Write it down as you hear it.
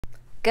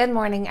Good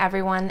morning,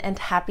 everyone, and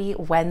happy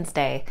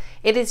Wednesday.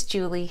 It is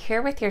Julie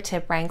here with your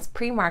TipRanks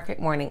pre-market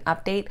morning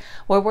update,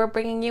 where we're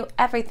bringing you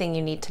everything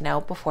you need to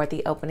know before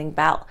the opening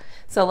bell.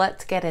 So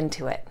let's get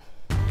into it.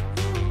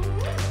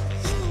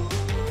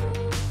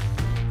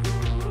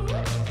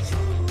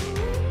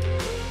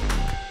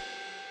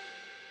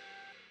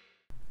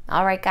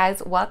 All right,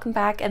 guys, welcome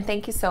back and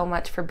thank you so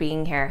much for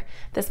being here.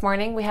 This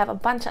morning, we have a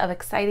bunch of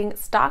exciting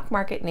stock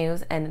market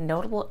news and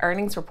notable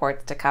earnings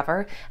reports to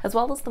cover, as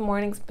well as the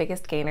morning's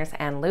biggest gainers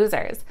and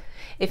losers.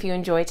 If you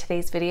enjoyed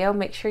today's video,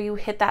 make sure you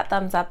hit that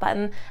thumbs up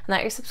button and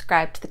that you're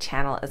subscribed to the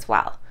channel as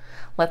well.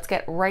 Let's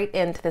get right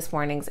into this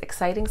morning's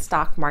exciting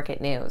stock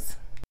market news.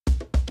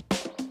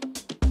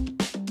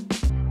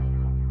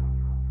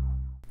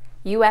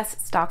 U.S.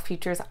 stock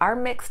futures are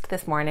mixed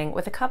this morning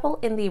with a couple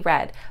in the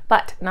red,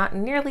 but not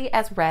nearly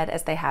as red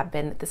as they have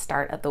been at the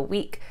start of the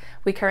week.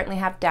 We currently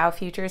have Dow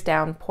futures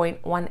down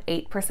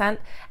 0.18%,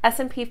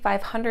 S&P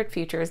 500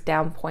 futures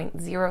down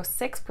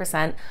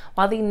 0.06%,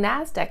 while the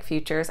NASDAQ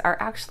futures are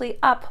actually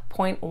up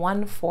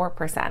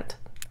 0.14%.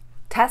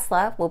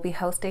 Tesla will be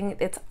hosting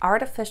its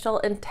Artificial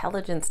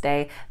Intelligence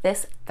Day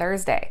this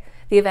Thursday.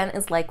 The event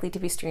is likely to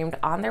be streamed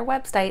on their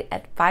website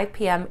at 5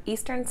 p.m.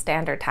 Eastern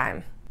Standard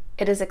Time.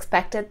 It is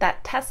expected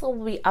that Tesla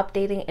will be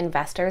updating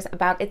investors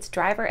about its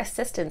driver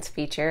assistance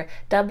feature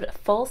dubbed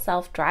Full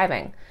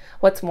Self-Driving.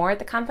 What's more,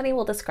 the company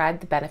will describe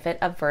the benefit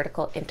of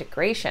vertical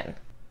integration.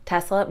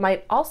 Tesla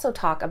might also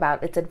talk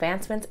about its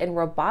advancements in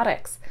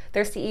robotics.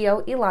 Their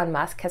CEO Elon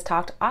Musk has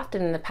talked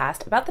often in the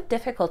past about the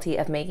difficulty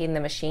of making the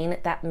machine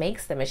that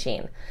makes the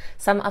machine.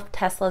 Some of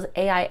Tesla's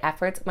AI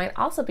efforts might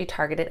also be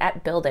targeted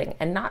at building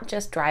and not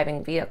just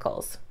driving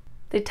vehicles.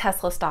 The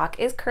Tesla stock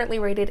is currently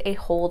rated a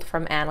hold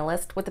from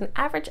analysts with an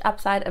average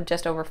upside of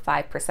just over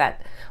 5%.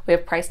 We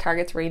have price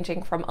targets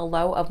ranging from a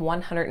low of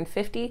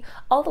 $150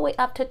 all the way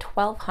up to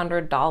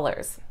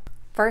 $1,200.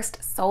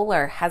 First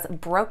Solar has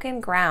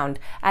broken ground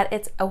at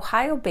its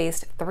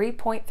Ohio-based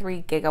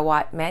 3.3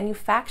 gigawatt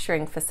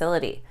manufacturing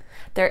facility.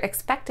 They're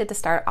expected to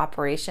start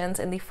operations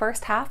in the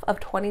first half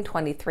of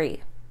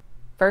 2023.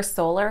 First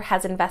Solar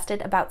has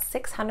invested about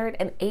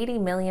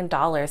 $680 million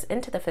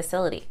into the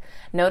facility.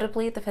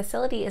 Notably, the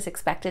facility is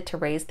expected to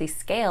raise the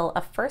scale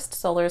of First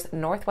Solar's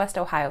Northwest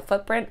Ohio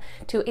footprint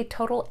to a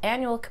total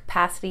annual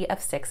capacity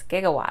of 6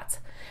 gigawatts.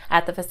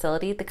 At the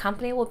facility, the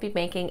company will be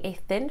making a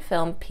thin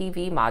film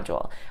PV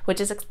module, which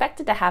is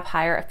expected to have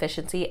higher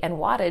efficiency and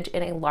wattage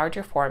in a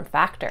larger form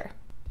factor.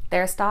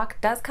 Their stock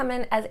does come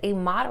in as a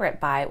moderate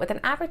buy with an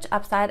average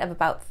upside of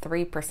about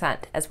 3%,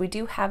 as we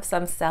do have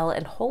some sell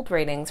and hold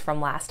ratings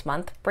from last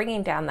month,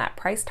 bringing down that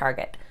price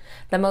target.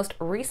 The most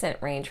recent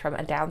range from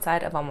a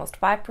downside of almost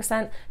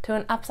 5% to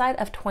an upside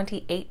of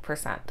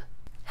 28%.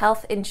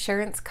 Health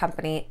insurance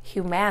company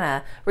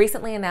Humana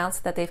recently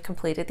announced that they've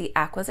completed the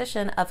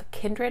acquisition of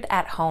Kindred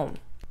at Home.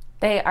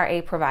 They are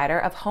a provider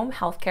of home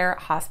healthcare,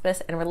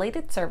 hospice, and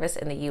related service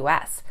in the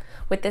U.S.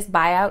 With this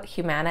buyout,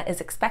 Humana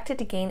is expected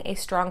to gain a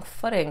strong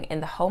footing in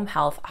the home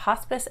health,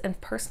 hospice, and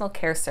personal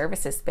care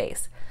services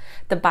space.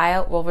 The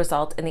buyout will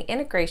result in the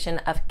integration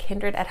of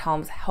Kindred at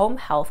Home's home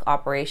health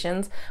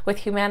operations with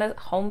Humana's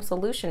home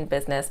solution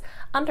business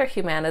under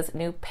Humana's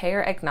new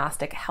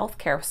payer-agnostic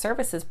healthcare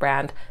services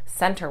brand,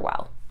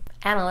 CenterWell.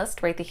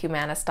 Analysts rate the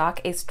Humana stock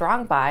a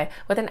strong buy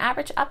with an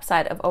average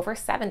upside of over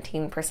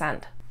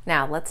 17%.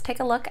 Now, let's take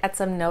a look at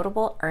some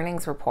notable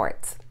earnings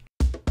reports.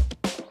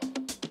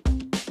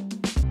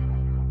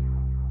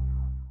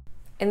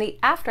 In the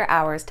after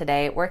hours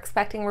today, we're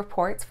expecting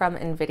reports from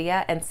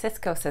NVIDIA and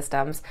Cisco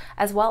Systems,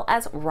 as well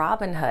as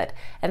Robinhood,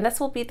 and this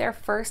will be their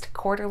first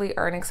quarterly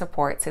earnings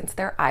report since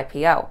their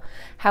IPO.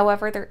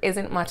 However, there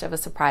isn't much of a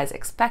surprise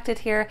expected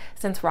here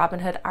since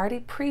Robinhood already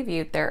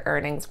previewed their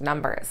earnings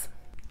numbers.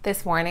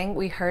 This morning,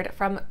 we heard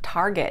from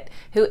Target,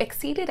 who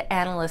exceeded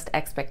analyst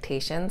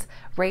expectations,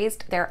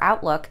 raised their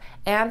outlook,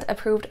 and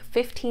approved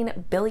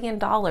 $15 billion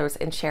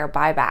in share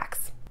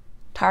buybacks.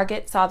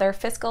 Target saw their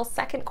fiscal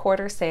second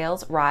quarter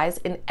sales rise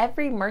in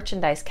every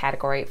merchandise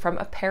category from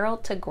apparel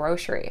to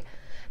grocery.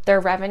 Their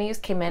revenues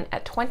came in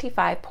at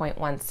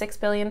 $25.16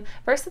 billion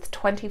versus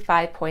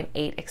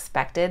 $25.8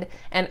 expected,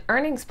 and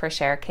earnings per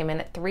share came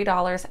in at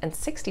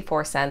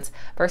 $3.64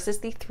 versus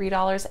the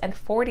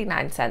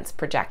 $3.49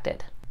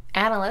 projected.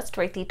 Analysts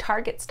rate the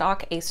Target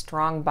stock a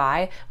strong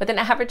buy with an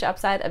average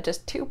upside of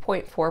just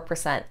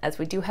 2.4%, as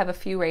we do have a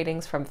few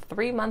ratings from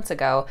 3 months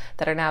ago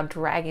that are now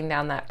dragging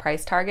down that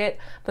price target,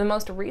 but the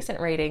most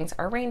recent ratings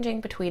are ranging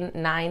between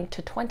 9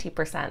 to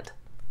 20%.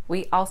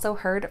 We also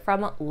heard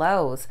from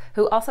Lowe's,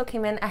 who also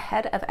came in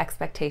ahead of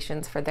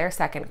expectations for their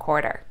second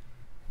quarter.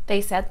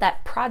 They said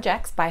that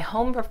projects by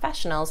home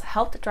professionals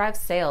helped drive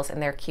sales in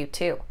their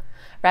Q2.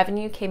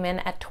 Revenue came in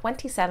at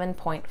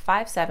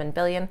 $27.57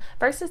 billion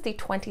versus the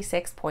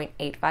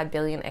 $26.85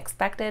 billion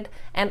expected,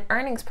 and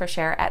earnings per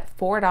share at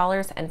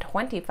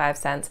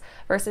 $4.25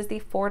 versus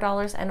the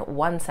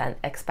 $4.01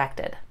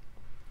 expected.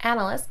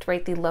 Analysts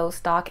rate the Lowe's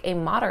stock a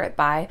moderate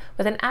buy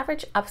with an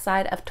average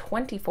upside of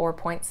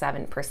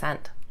 24.7%.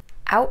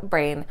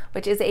 Outbrain,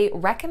 which is a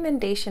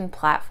recommendation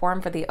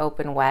platform for the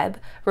open web,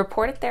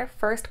 reported their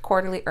first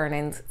quarterly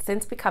earnings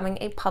since becoming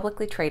a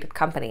publicly traded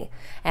company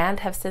and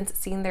have since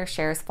seen their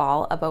shares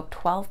fall about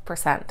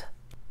 12%.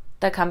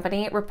 The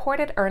company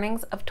reported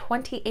earnings of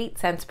 28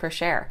 cents per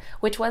share,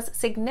 which was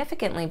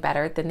significantly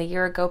better than the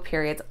year-ago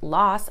period's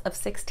loss of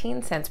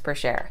 16 cents per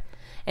share.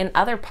 In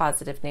other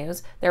positive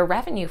news, their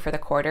revenue for the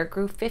quarter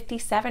grew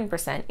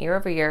 57%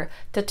 year-over-year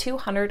to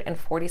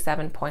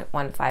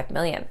 $247.15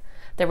 million.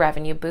 The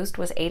revenue boost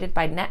was aided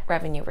by net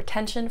revenue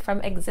retention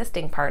from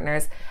existing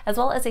partners, as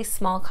well as a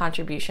small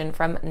contribution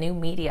from new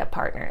media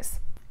partners.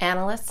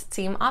 Analysts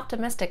seem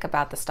optimistic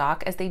about the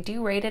stock as they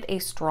do rate it a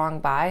strong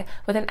buy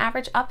with an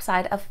average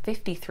upside of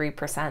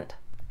 53%.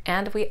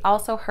 And we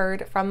also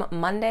heard from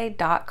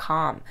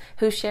Monday.com,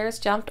 whose shares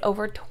jumped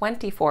over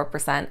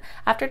 24%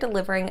 after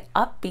delivering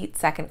upbeat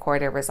second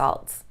quarter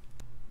results.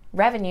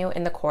 Revenue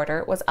in the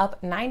quarter was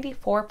up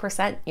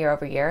 94%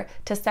 year-over-year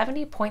to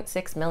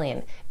 $70.6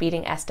 million,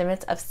 beating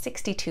estimates of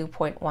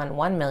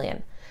 $62.11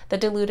 million. The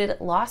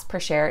diluted loss per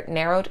share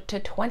narrowed to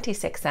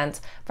 26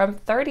 cents from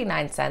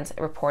 39 cents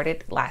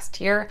reported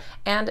last year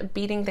and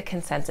beating the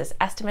consensus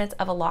estimates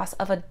of a loss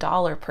of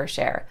 $1 per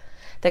share.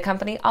 The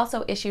company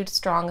also issued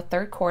strong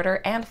third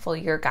quarter and full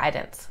year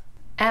guidance.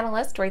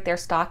 Analysts rate their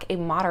stock a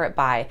moderate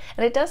buy,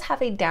 and it does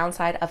have a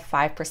downside of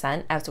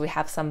 5% as we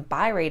have some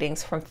buy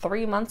ratings from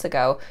 3 months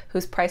ago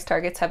whose price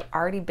targets have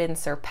already been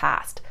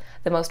surpassed.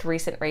 The most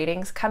recent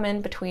ratings come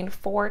in between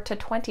 4 to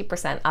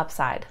 20%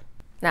 upside.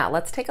 Now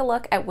let's take a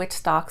look at which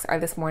stocks are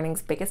this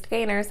morning's biggest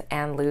gainers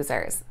and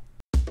losers.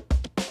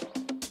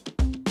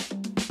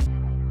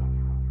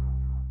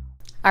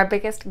 Our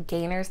biggest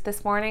gainers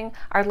this morning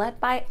are led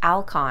by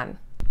Alcon.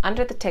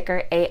 Under the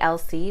ticker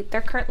ALC,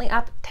 they're currently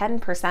up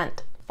 10%,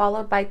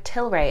 followed by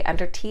Tilray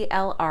under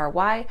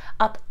TLRY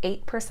up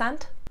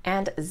 8%,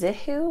 and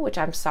Zihu, which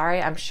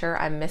I'm sure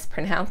I'm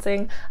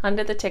mispronouncing,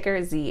 under the ticker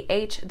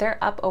ZH, they're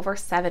up over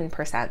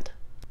 7%.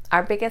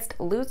 Our biggest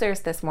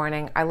losers this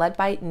morning are led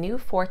by New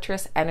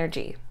Fortress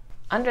Energy.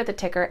 Under the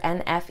ticker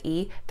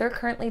NFE, they're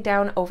currently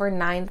down over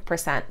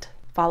 9%,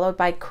 followed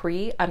by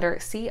CREE under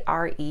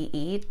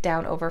CREE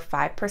down over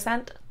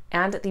 5%,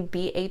 and the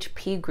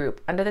BHP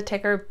Group under the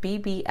ticker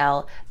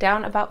BBL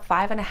down about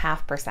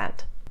 5.5%.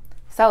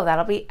 So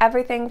that'll be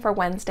everything for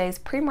Wednesday's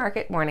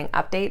pre-market morning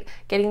update,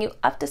 getting you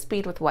up to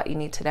speed with what you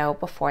need to know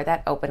before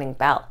that opening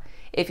bell.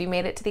 If you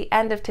made it to the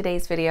end of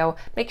today's video,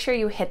 make sure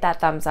you hit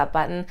that thumbs up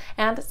button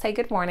and say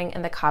good morning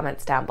in the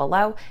comments down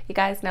below. You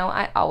guys know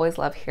I always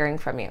love hearing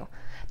from you.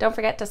 Don't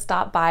forget to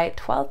stop by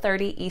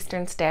 12:30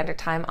 Eastern Standard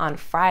Time on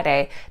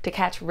Friday to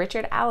catch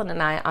Richard Allen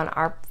and I on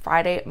our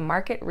Friday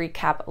Market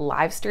Recap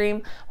live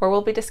stream, where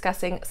we'll be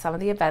discussing some of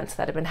the events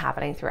that have been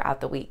happening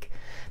throughout the week.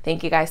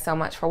 Thank you guys so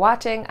much for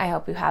watching. I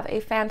hope you have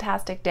a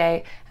fantastic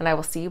day, and I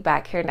will see you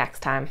back here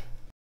next time.